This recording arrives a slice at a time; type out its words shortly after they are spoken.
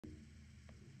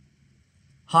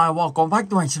Hi, welcome back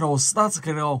to my channel, Start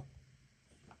Kilo.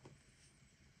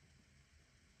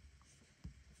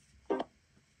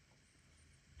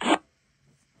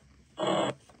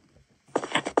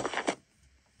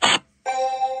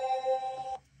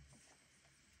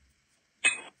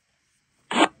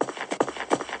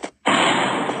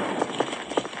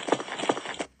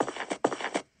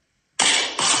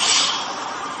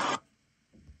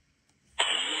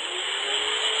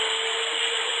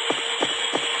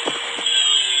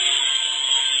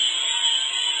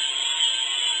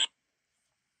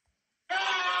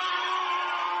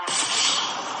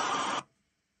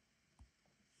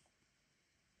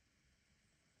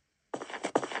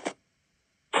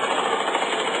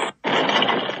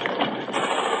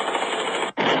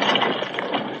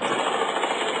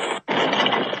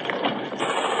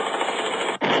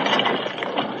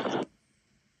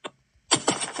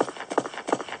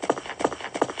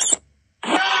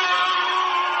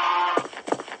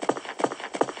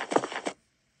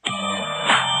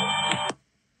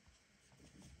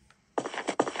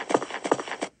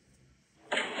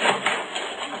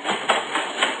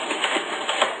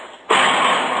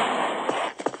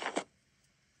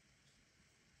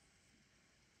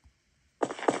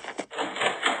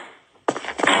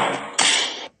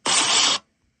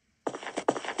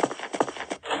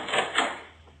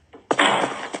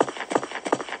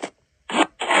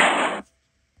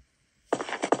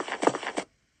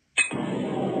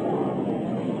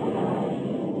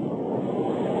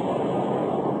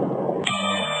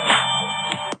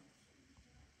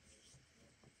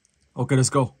 Okay, let's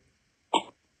go.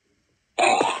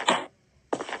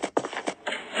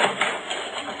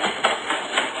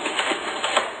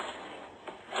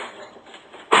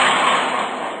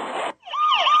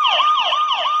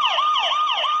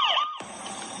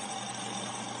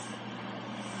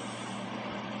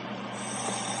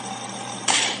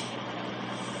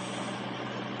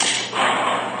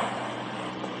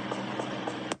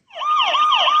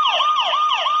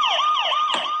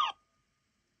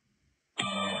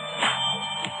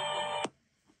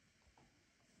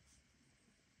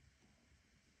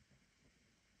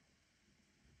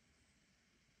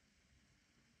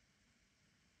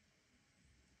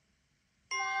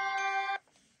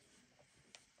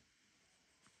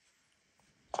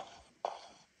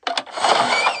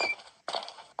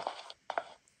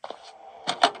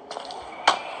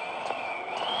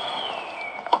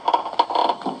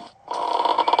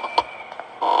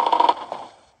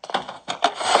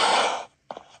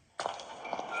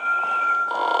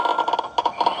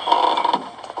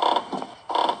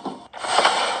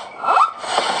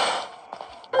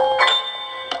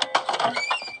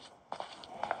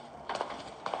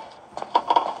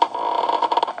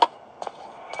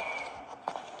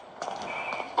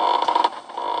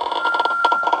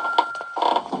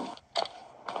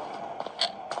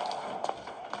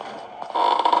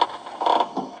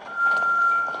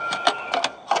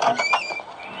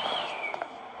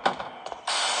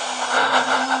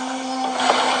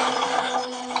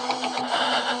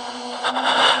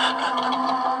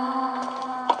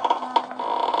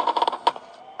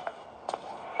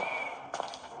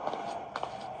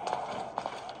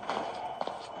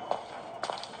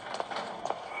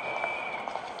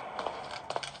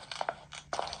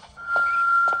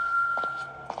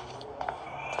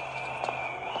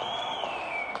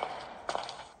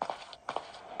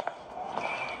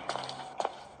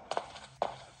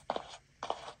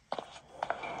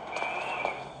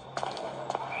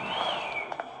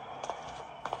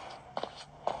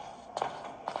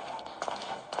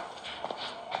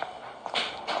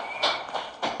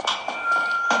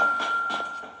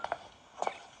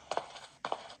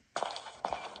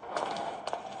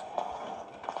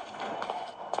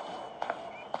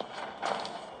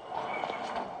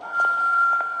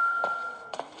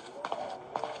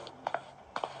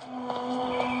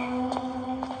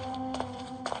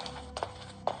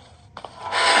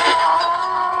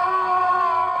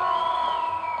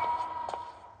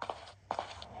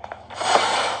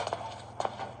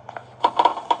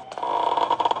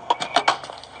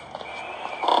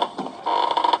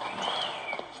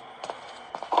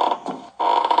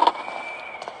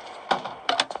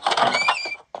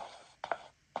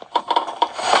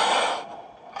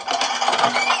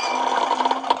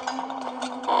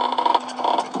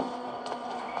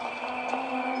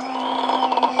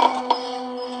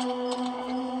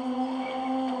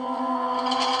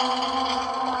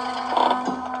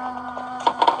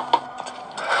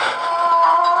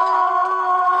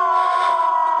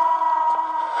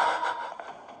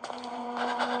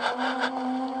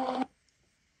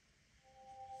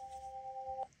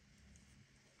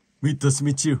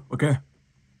 Meet you, okay?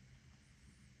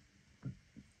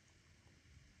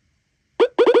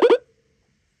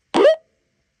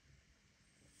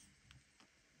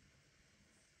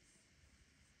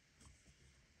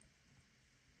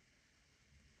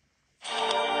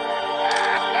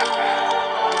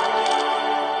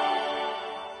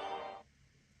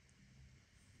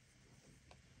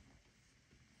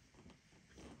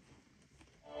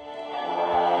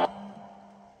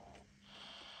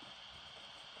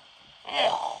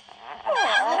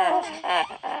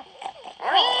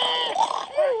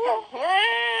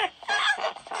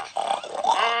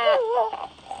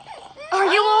 Are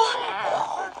you all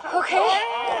okay?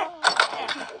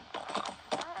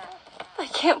 I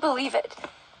can't believe it.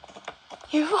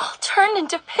 You've all turned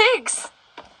into pigs.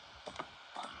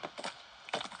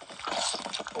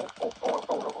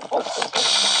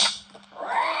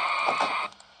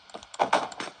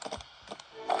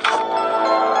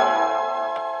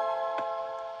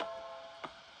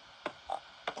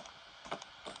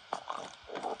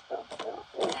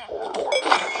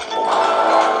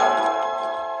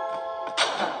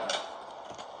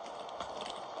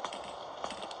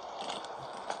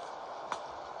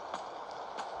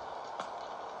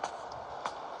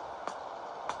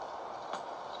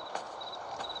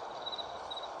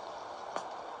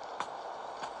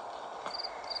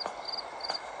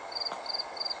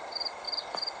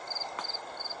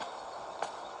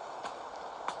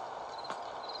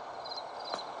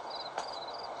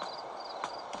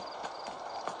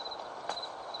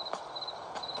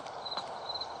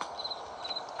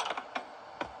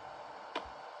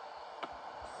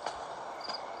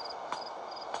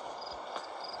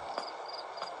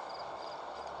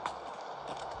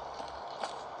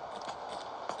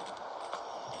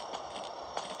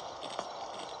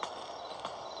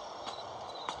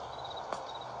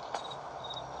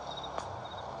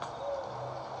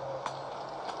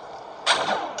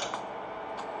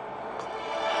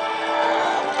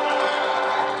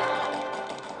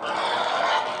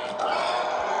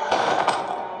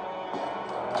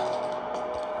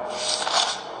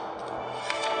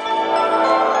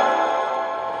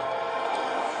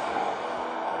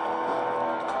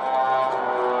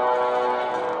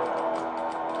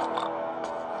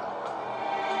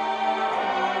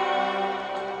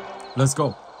 Let's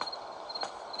go.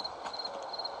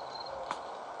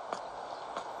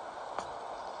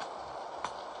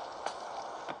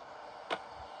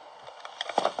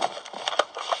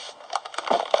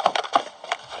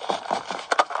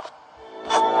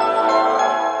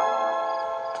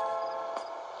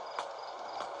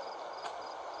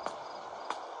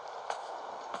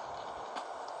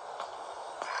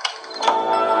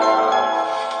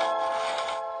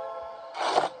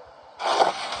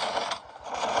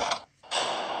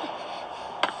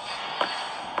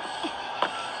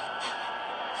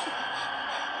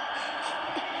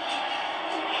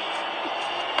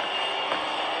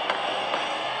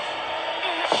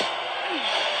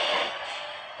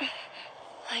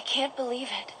 I can't believe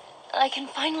it. I can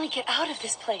finally get out of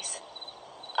this place.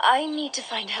 I need to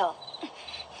find help.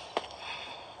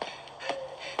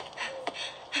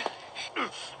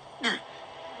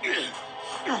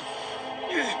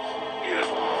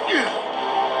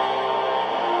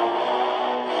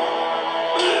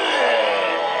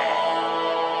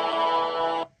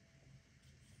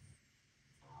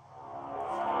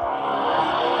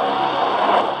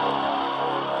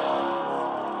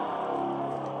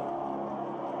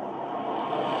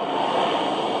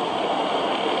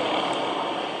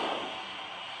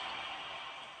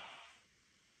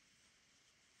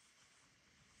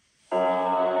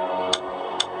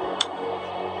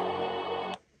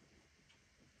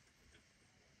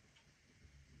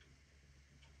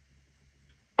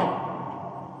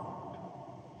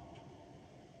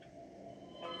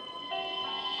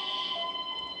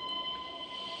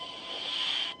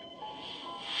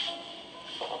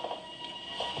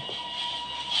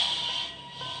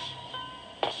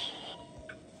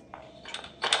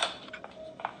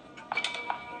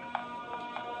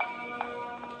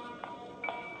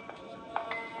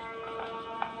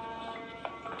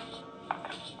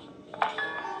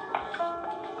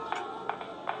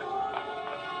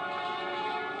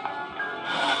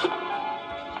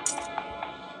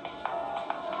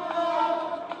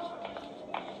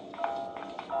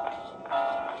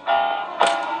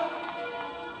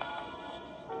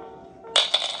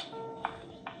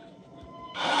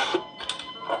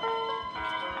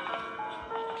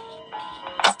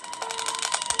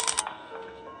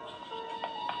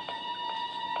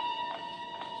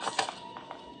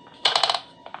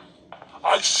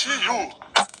 I see you.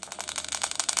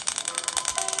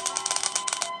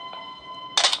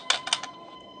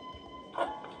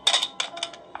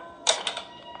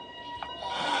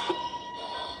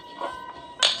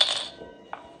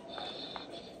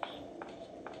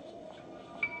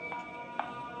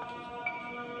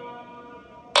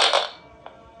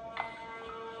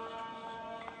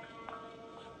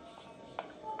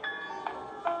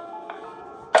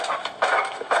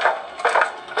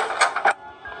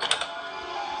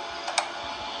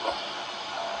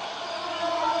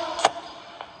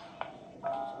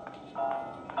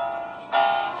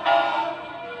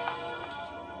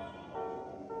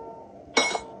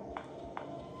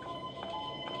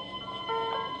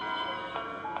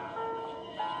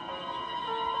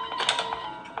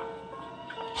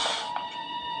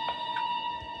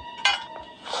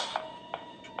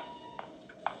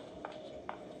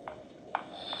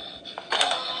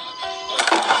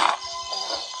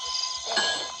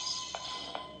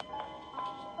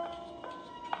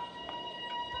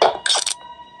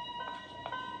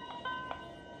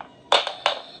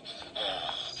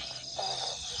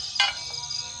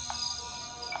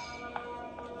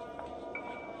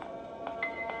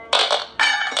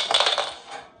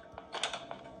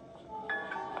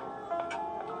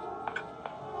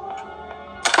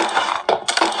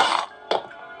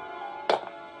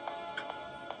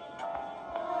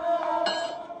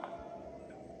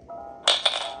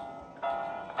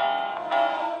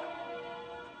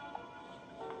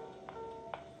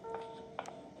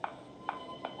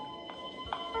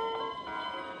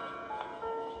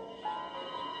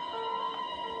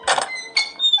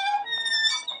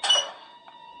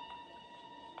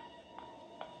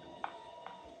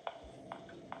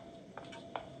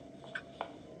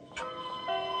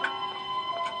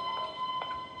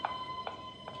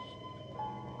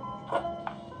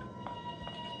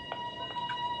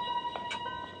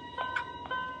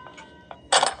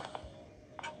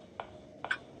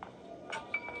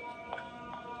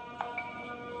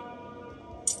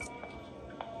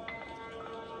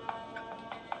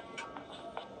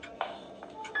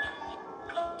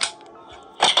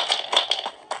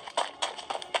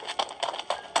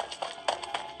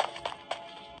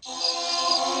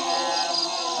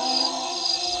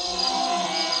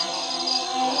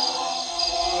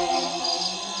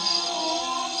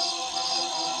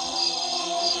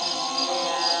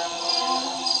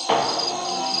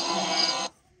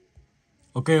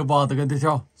 Ok, vào từ kênh tiếp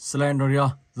theo Slendrina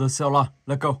The Cellar.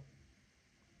 Let's go.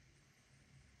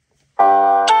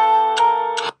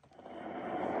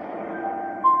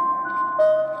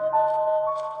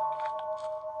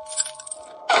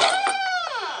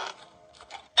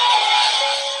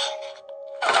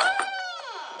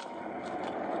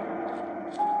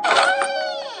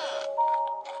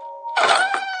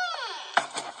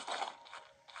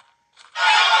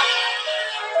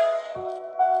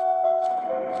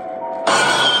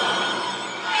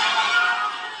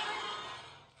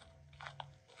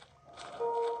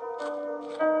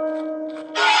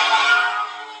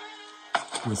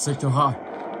 Quyển sách thứ hai.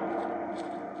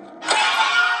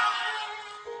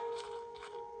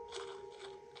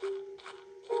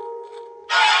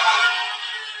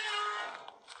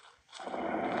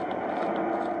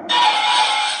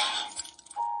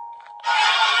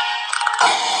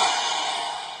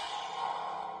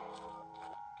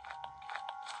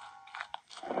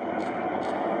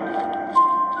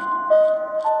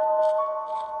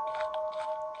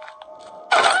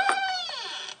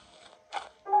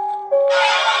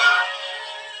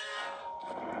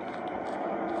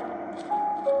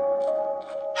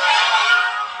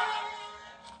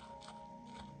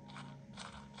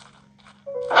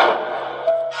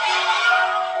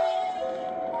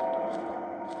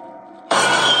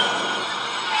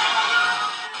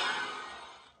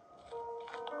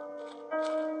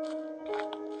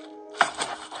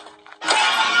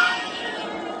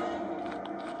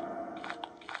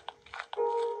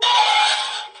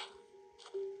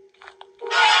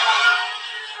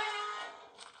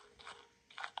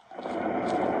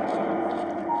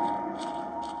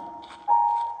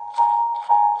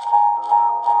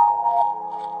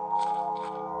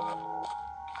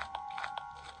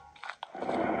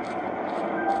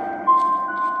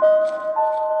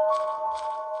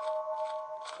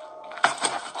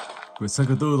 Quyển sách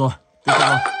thứ tư rồi. Tiếp tục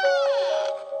nào.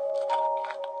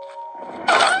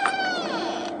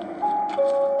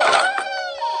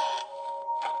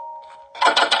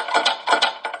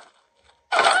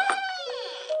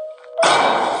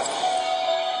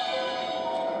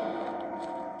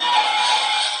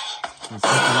 Quyển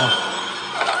sách thứ năm.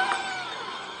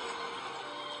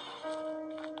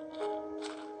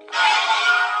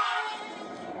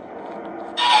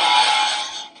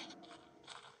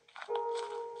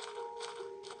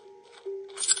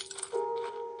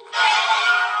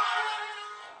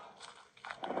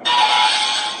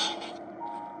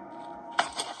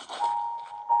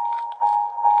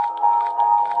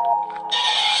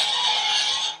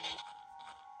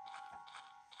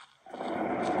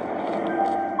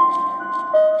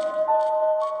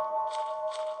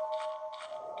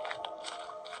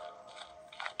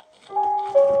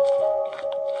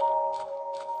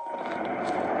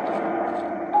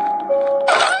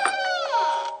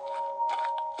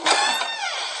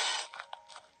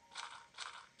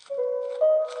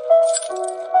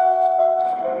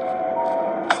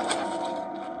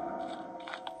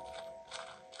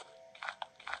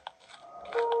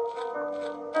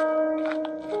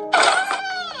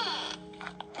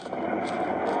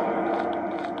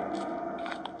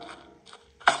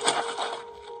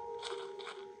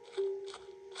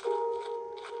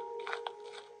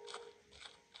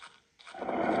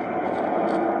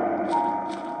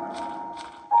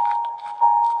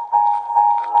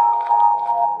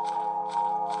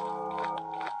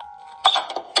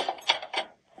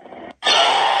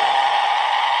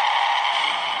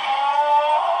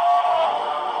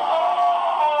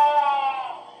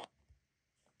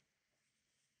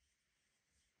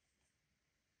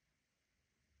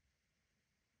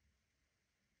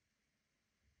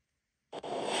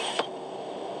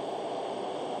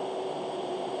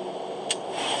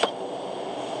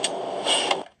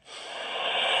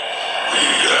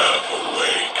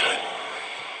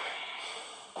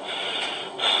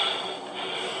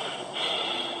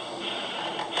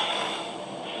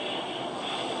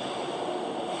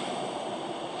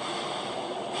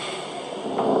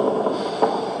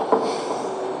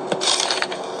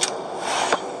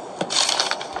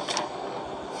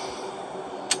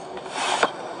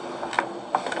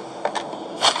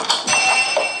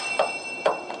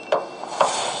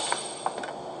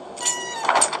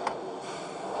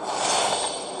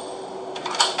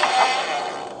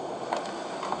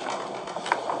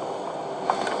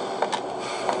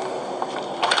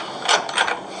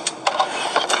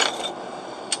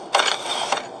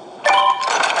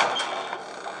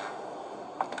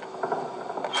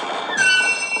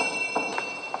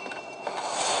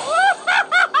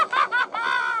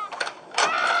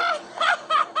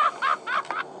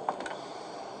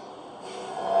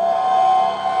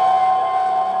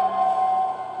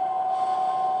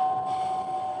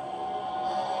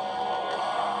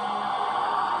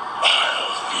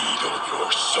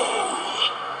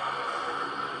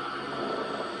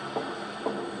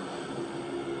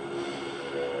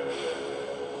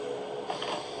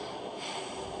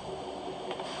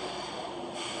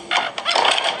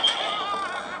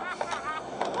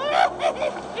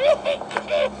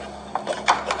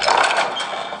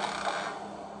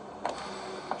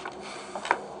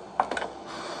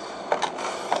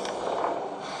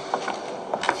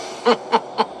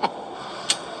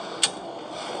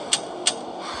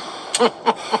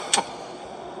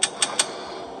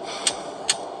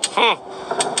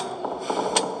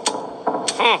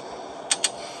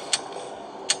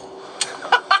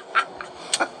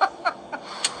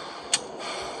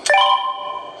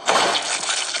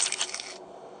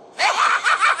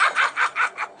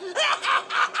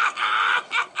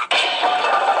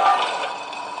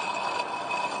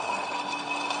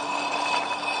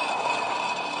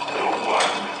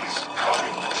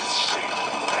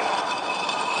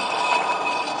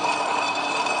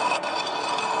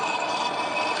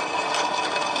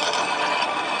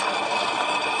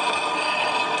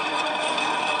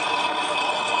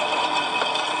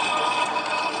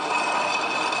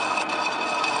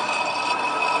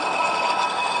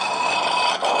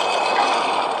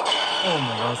 Oh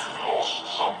my god.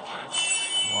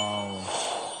 Wow.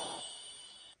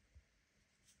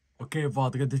 Ok, vào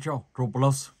từ cái tiếp theo,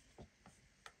 Roblox.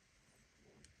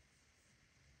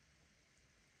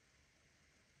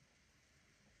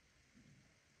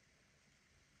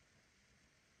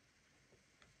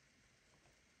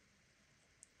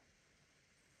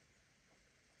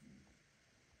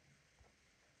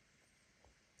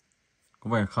 Có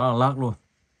vẻ khá là lag luôn.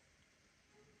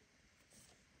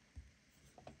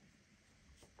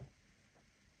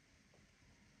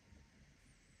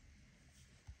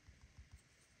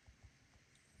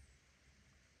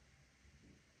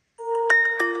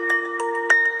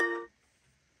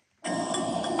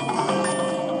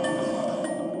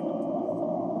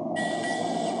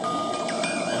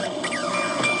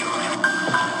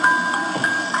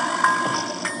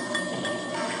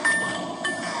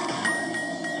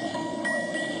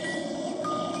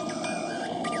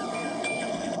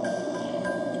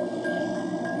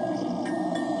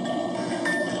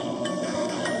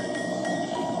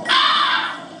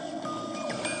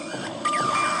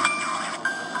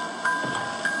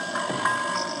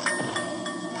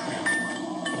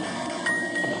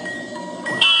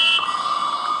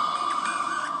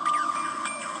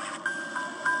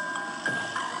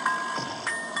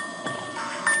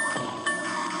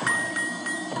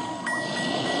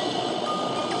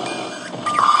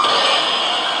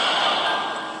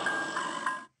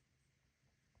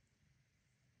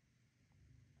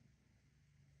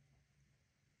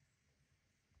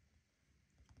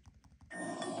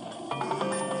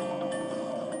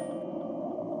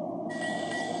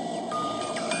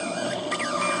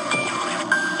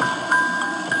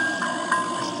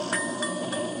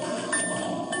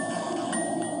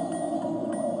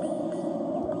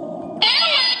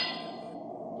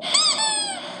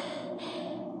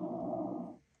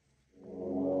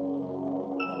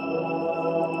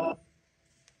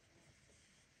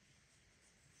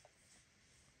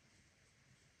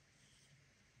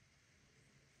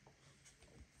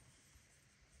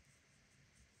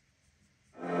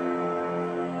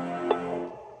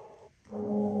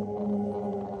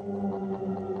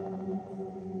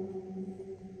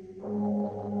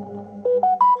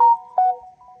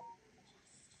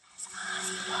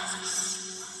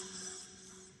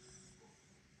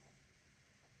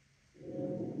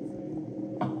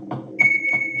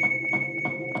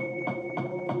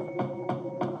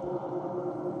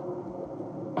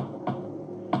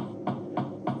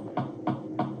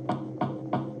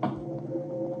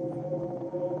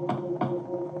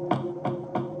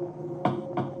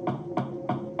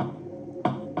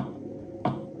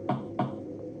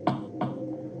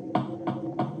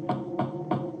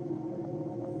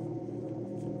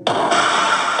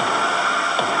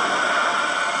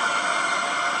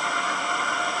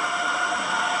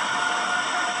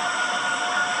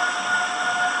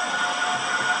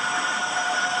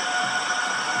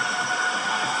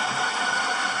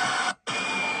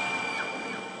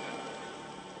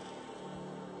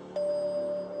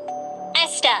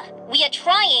 We are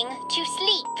trying to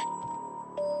sleep.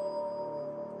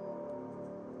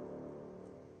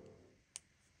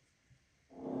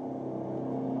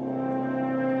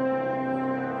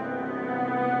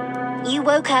 You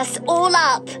woke us all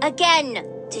up again.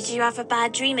 Did you have a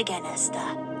bad dream again, Esther?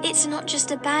 It's not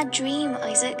just a bad dream,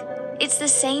 Isaac. It's the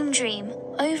same dream,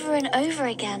 over and over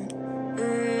again.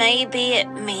 Maybe it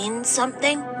means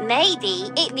something.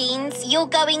 Maybe it means you're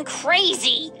going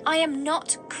crazy. I am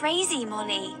not crazy,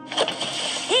 Molly.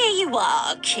 Here you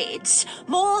are, kids.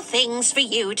 More things for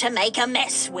you to make a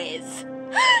mess with.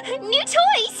 New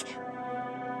toys!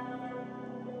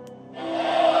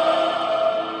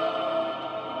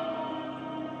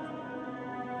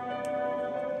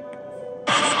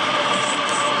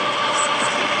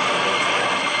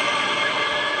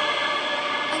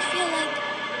 I feel like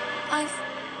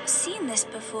I've seen this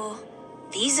before.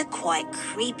 These are quite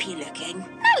creepy looking.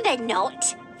 No, they're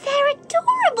not. They're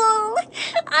adorable.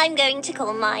 I'm going to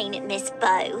call mine Miss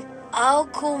Bow. I'll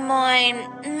call mine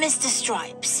Mr.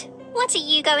 Stripes. What are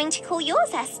you going to call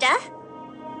yours, Esther?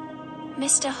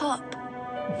 Mr. Hop.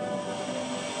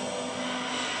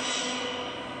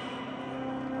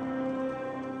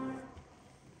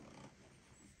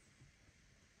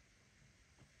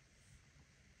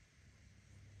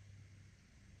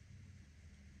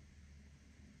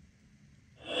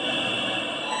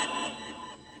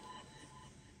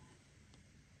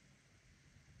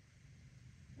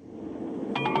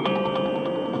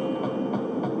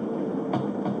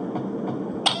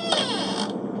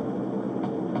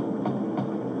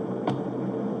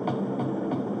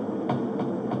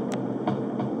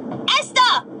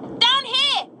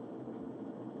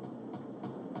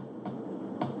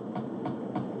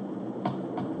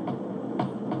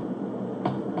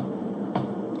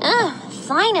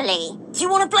 Finally. Do you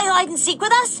want to play hide and seek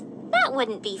with us? That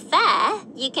wouldn't be fair.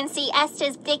 You can see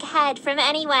Esther's big head from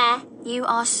anywhere. You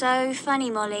are so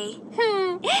funny, Molly.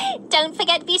 Don't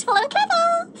forget beautiful and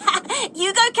clever.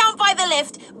 You go count by the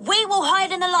lift. We will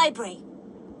hide in the library.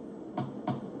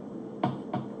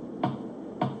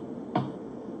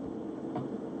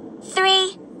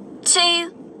 3, 2,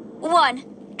 1.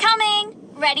 Coming.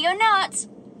 Ready or not?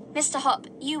 Mr. Hop,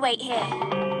 you wait here.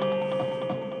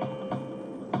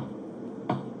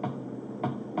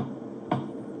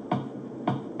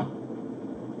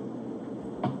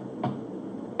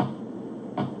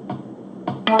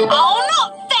 Oh,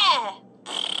 not there!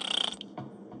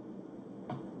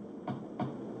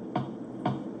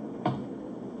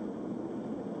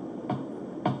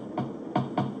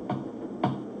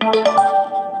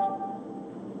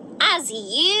 As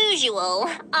usual,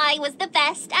 I was the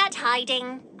best at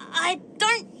hiding. I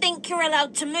don't think you're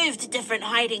allowed to move to different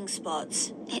hiding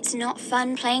spots. It's not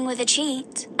fun playing with a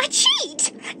cheat. A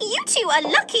cheat? You two are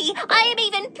lucky I am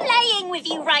even playing with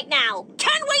you right now.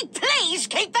 Can we please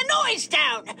keep the noise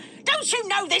down? Don't you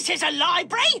know this is a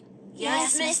library?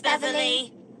 Yes, Miss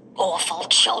Beverly. Awful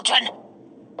children.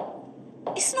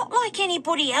 It's not like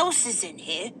anybody else is in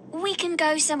here. We can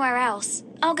go somewhere else.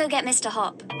 I'll go get Mr.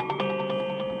 Hop.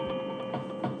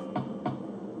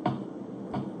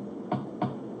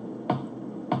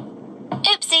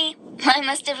 Oopsie, I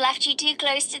must have left you too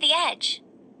close to the edge.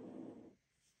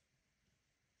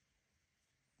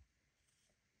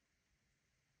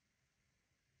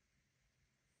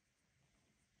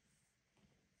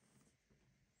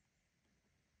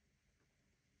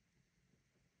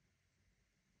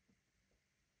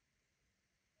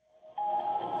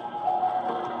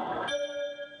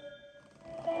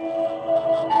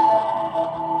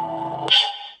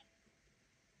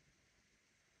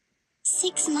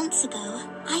 Six months ago,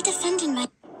 I defended my...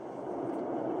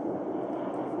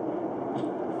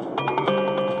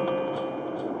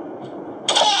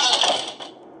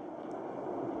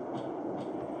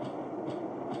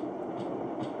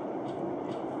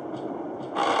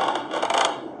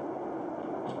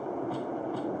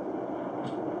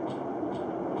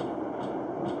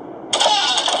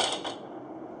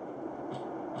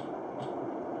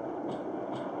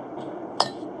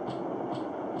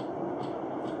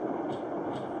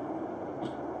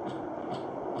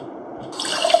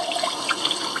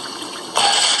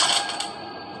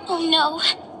 Oh no,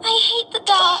 I hate the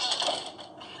dark.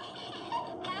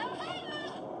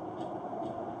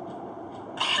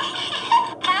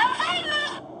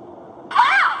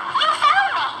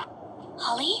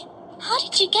 Holly, how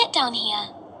did you get down here?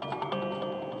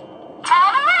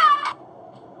 Turn around!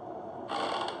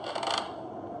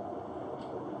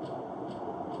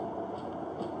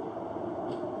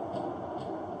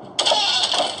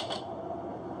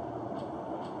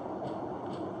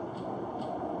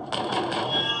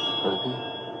 Ruby,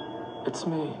 it's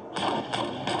me.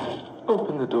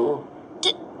 Open the door.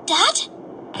 Dad?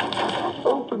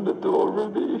 Open the door,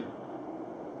 Ruby.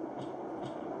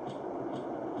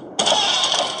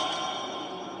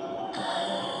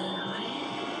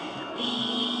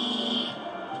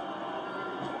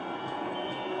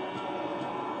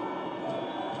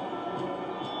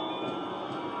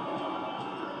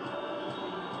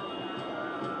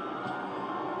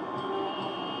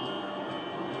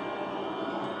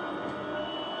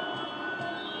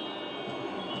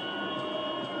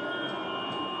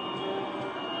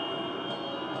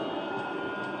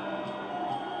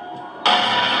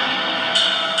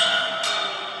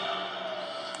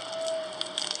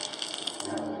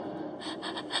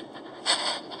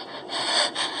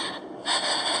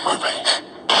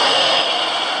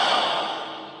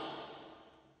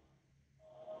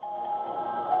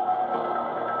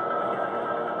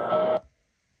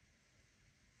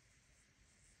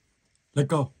 Let's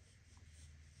go.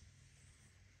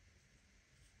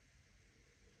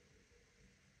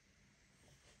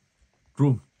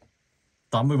 Room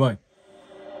 87.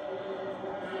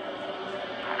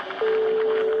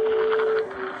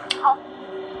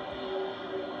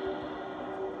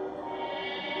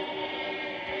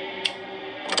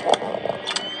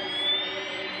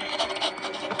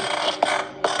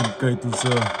 Cây từ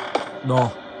xưa đo.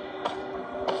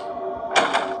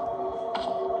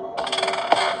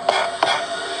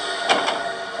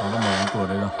 Nó mở cánh cửa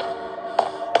đây rồi.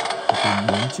 Tìm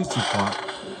 4 chiếc chìa khóa.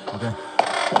 Ok.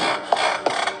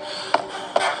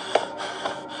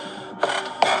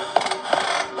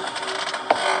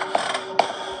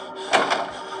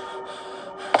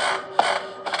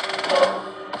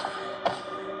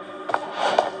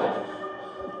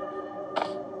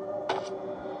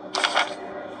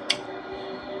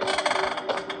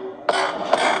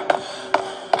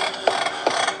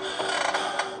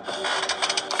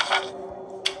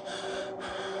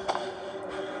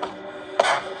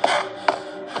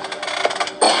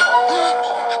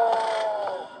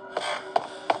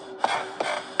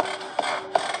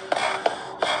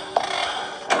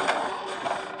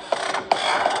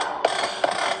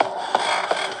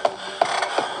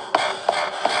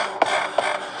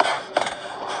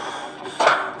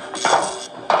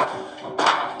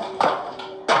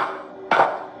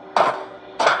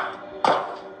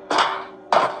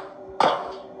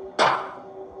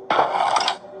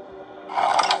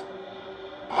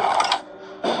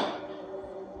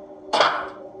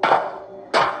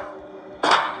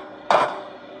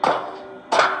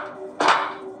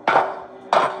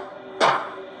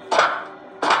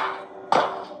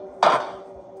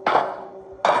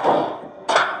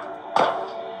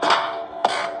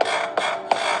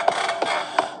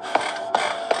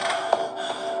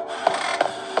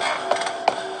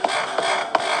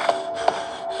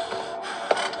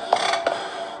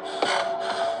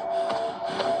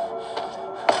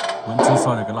 Vẫn chưa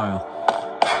xoay được cái này à?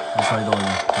 Không xoay rồi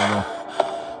này, xoay rồi.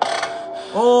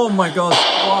 Oh my god,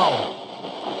 wow.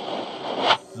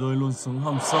 Rơi luôn xuống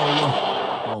hầm sâu luôn.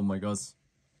 Oh my god.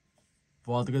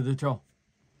 Vào cái tiếp theo.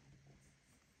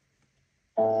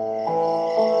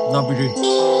 Labirin.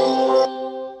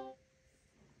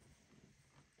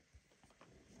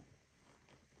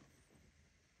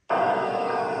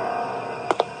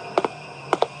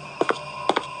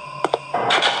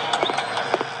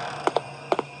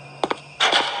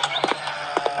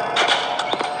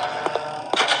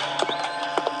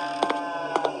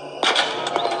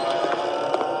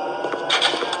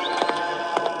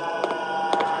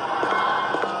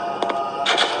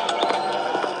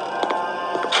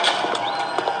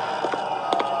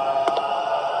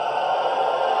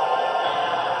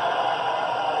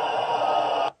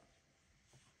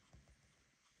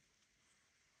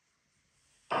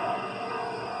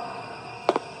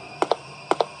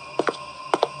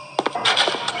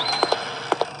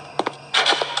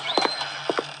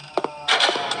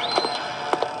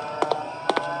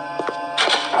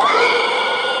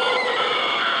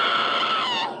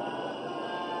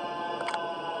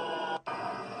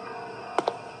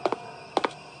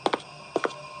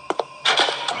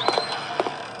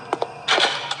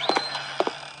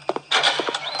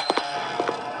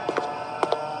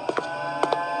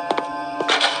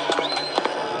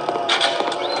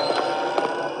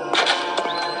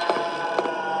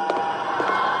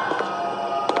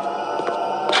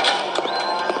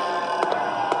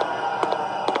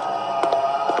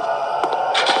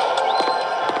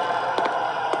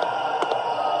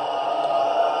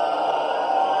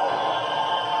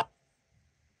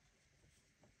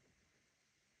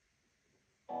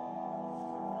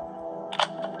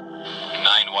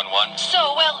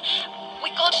 So, well, we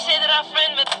got to say that our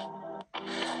friend with...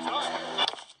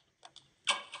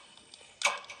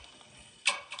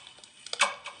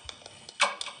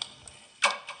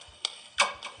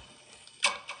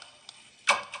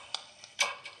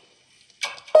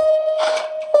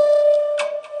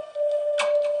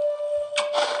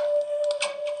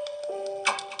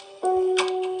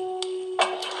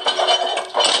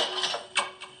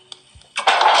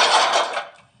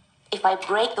 If I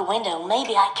break the window,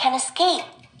 maybe I can escape.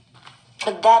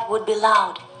 But that would be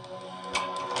loud.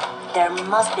 There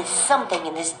must be something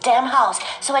in this damn house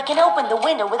so I can open the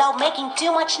window without making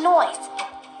too much noise.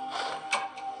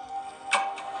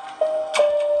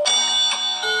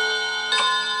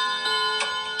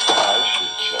 I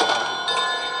should check the boy.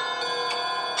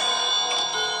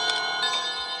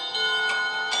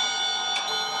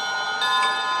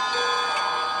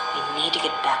 We need to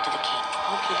get back to the king.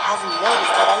 Hope he hasn't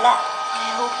noticed that I left. I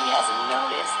hope he hasn't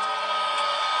noticed.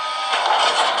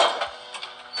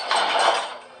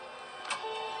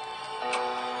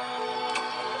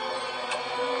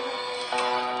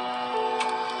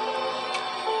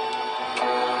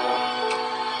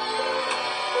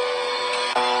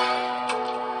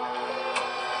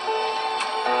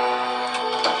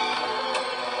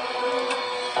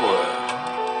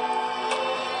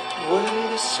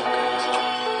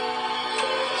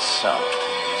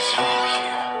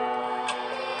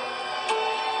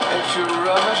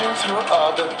 Rummaging through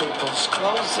other people's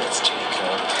closets,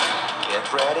 Jacob.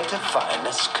 Get ready to find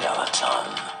a skeleton.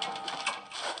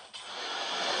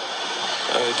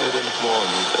 I didn't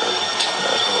want that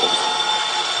at all.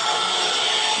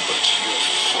 But you're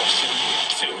forcing me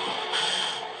to.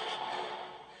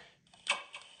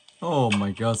 Oh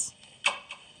my god.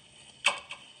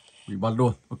 Bị bắt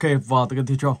luôn. Ok, vào tới cái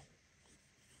tiếp theo.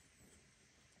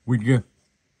 Win game.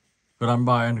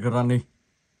 Grandpa and Granny.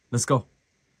 Let's go.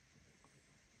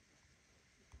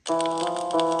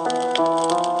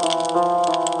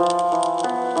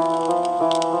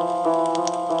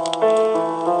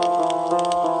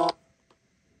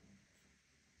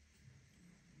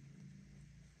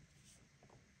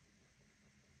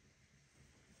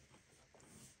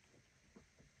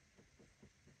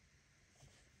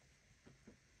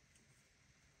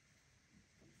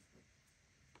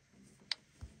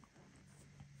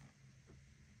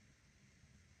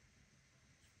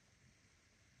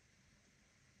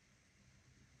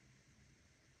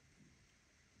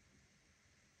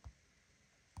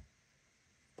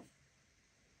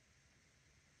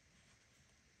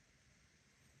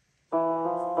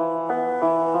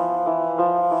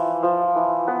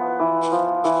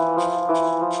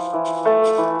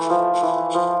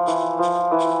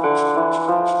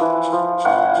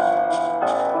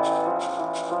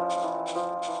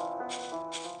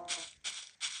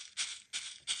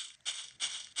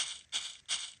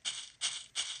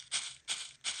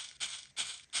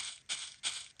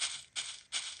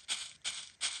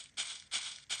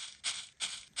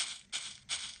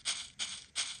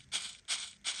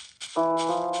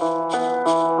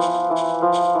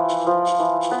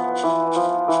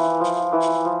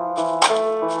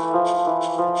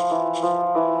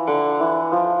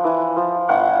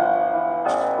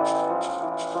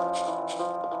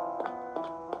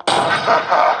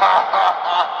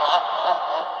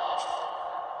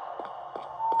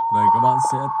 Đây các bạn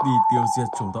sẽ đi tiêu diệt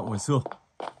chủng tộc ngày xưa.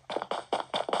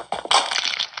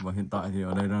 Và hiện tại thì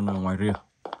ở đây đang là ngoài rìa.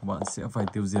 Các bạn sẽ phải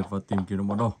tiêu diệt và tìm kiếm được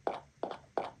món đồ.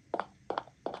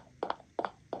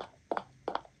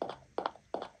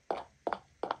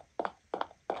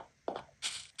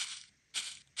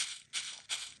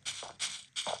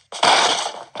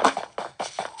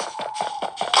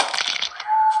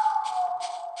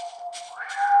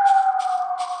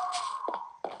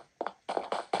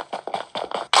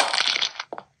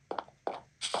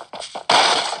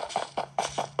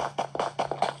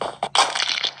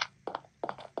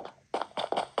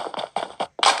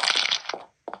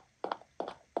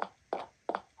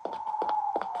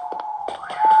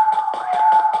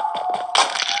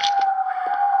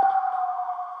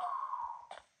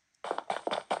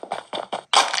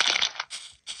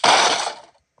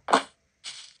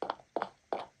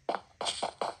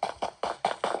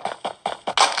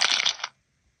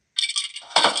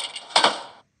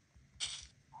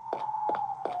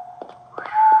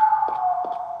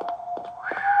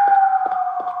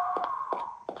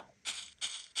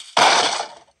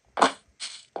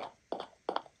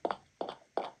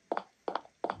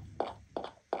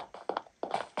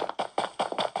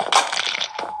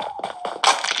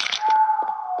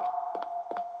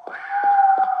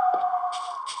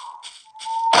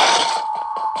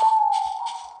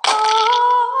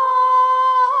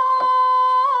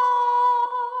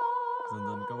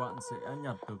 Sẽ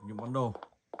nhặt được những món đồ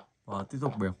và tiếp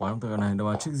tục bẻ khóa trong tựa này.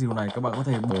 Và chiếc rìu này các bạn có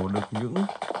thể bổ được những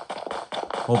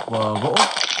hộp gỗ.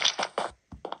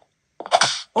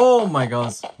 Oh my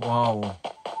god, wow,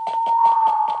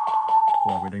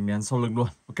 quả bị đánh nén sau lưng luôn.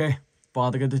 Ok, và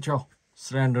tới cái tiếp theo,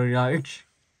 Slendrina X.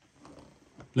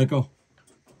 Let's go.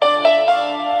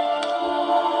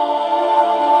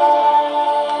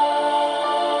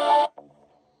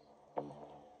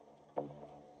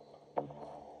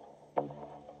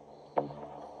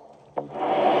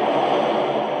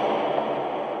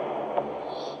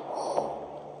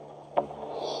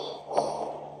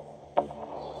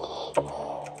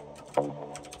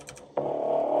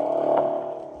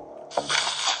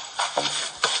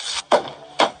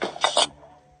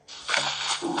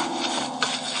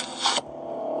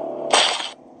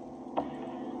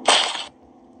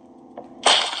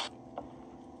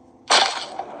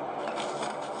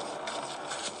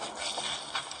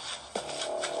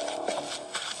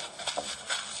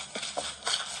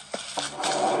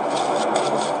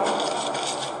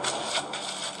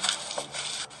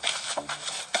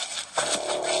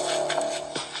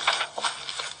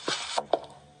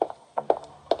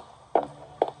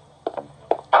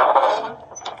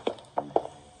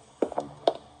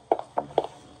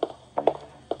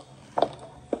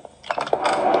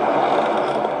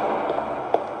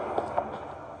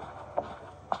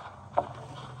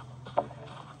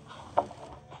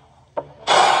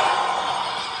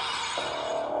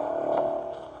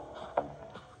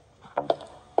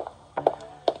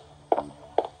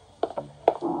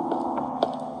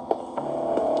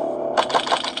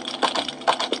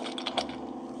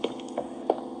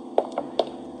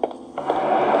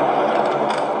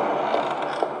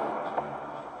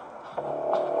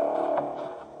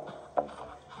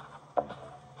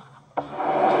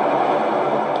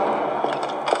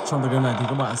 Trong tựa game này thì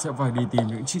các bạn sẽ phải đi tìm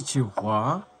những chiếc chìa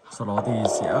khóa, sau đó thì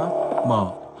sẽ mở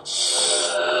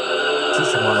chiếc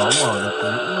chìa khóa đó, mở được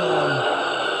những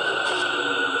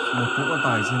một cỗ quan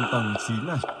tài trên tầng 9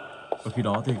 này, và khi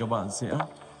đó thì các bạn sẽ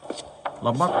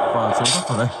nắm bắt và trốn thoát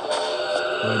khỏi đây.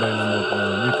 Nơi đây là một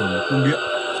như kiểu một cung điện,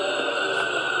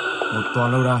 một tòa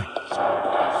lâu đài,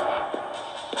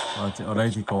 và ở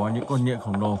đây thì có những con nhện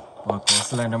khổng lồ và có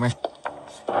Slenderman,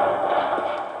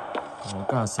 có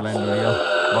cả Slendrina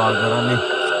và Granny.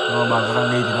 Nhưng mà bà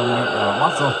Granny thì đang bị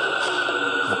bắt rồi,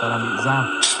 người ta đang bị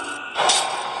giam.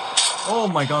 Oh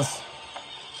my god.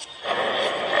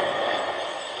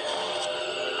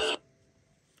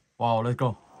 Wow, let's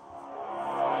go.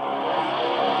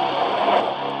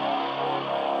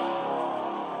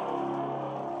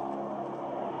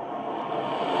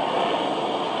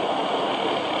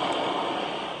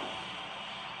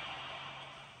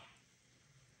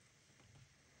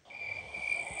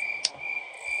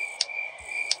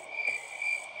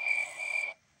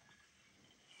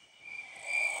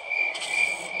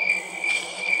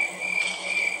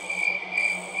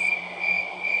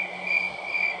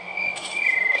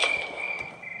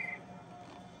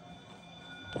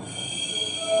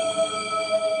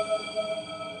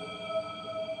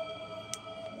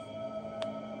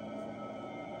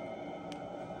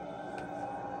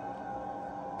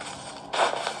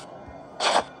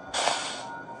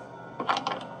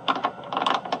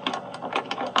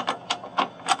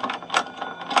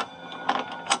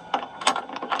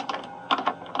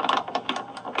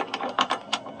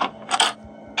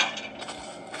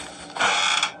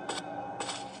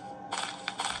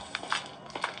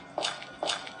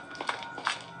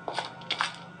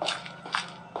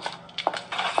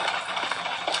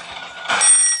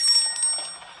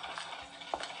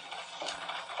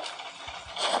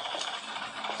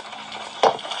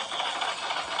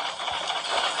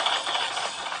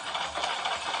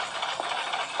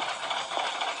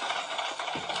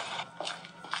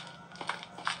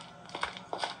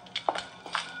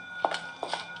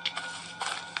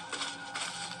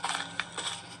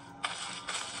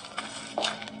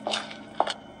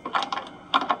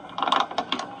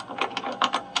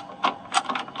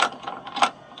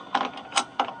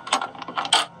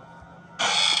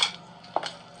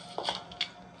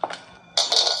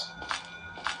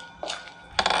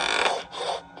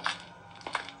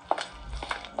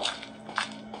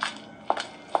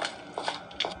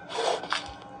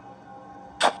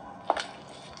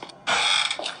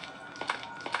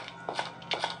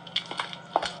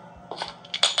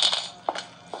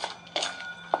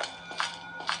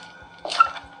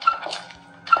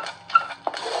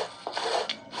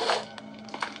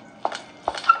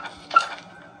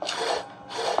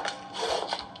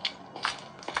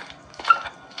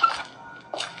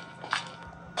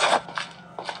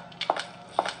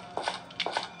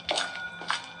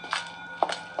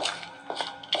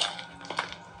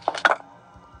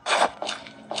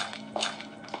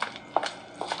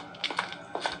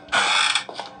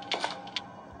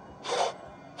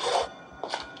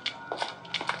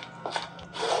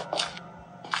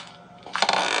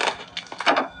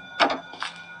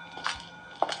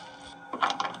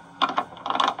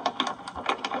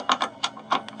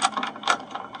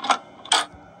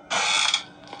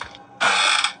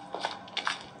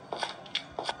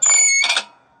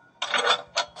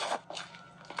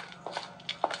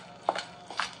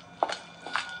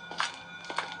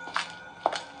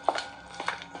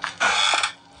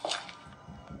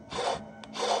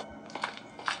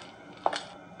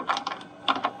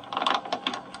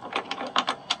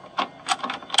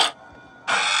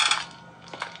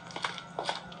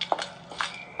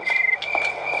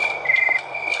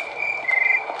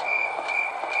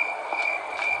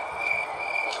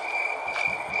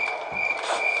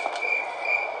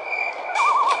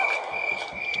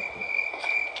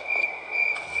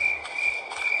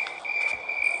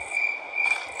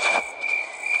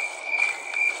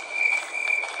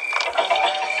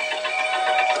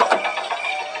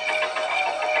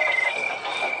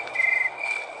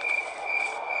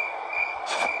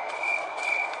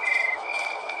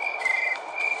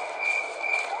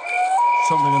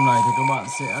 Trong tựa game này thì các bạn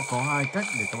sẽ có hai cách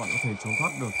để các bạn có thể trốn thoát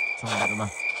được trong tựa game này.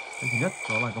 Cách thứ nhất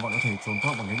đó là các bạn có thể trốn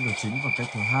thoát bằng cái cửa chính, và cách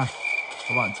thứ hai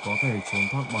các bạn có thể trốn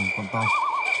thoát bằng con tàu.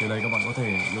 Từ đây các bạn có thể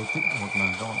yêu thích hoặc là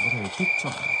các bạn có thể thích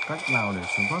chọn cách nào để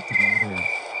trốn thoát thì các bạn có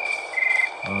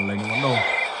thể lấy những món đồ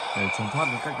để trốn thoát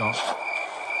với cách đó.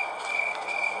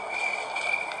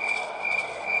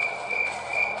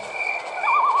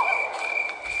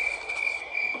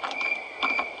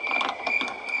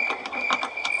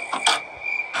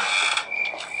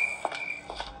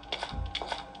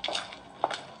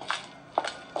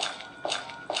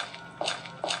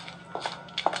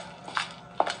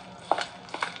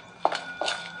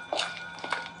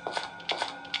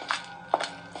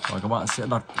 các bạn sẽ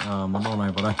đặt món đồ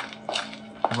này vào đây.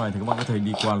 Lúc này thì các bạn có thể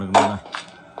đi qua được nơi này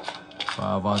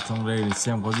và vào trong đây để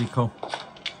xem có gì không.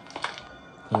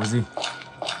 Không có gì.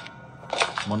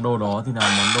 Món đồ đó thì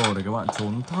là món đồ để các bạn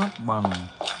trốn thoát bằng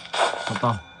con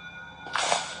tàu.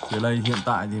 Thì ở đây hiện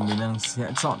tại thì mình sẽ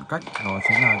chọn cách đó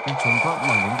chính là cách trốn thoát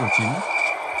bằng cánh cửa chính.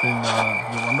 Trên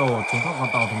những món đồ trốn thoát con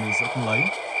tàu thì mình sẽ không lấy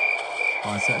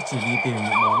và sẽ chỉ đi tìm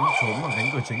những món trốn bằng cánh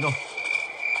cửa chính thôi.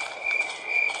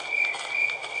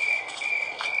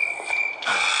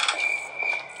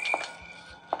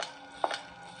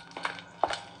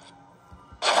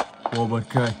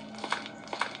 Ok.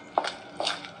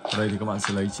 Ở đây thì các bạn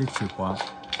sẽ lấy chiếc chìa khóa.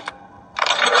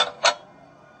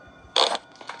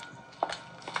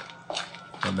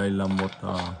 Ở đây là một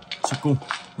chiếc cung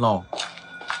lò.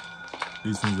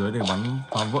 Đi xuống dưới để bắn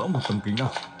phá vỡ một tấm kính nào.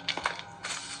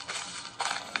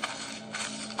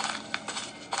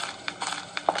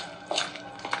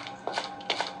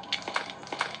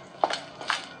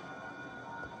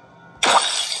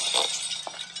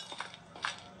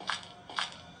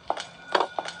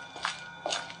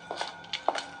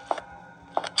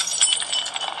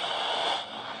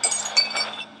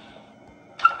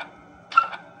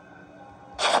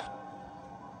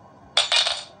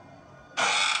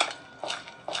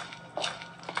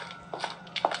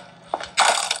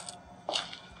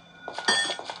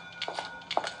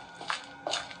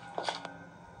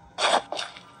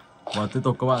 Và tiếp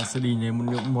tục các bạn sẽ đi đến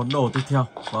những món đồ tiếp theo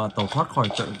và tẩu thoát khỏi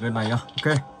cái này nhá.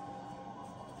 Ok.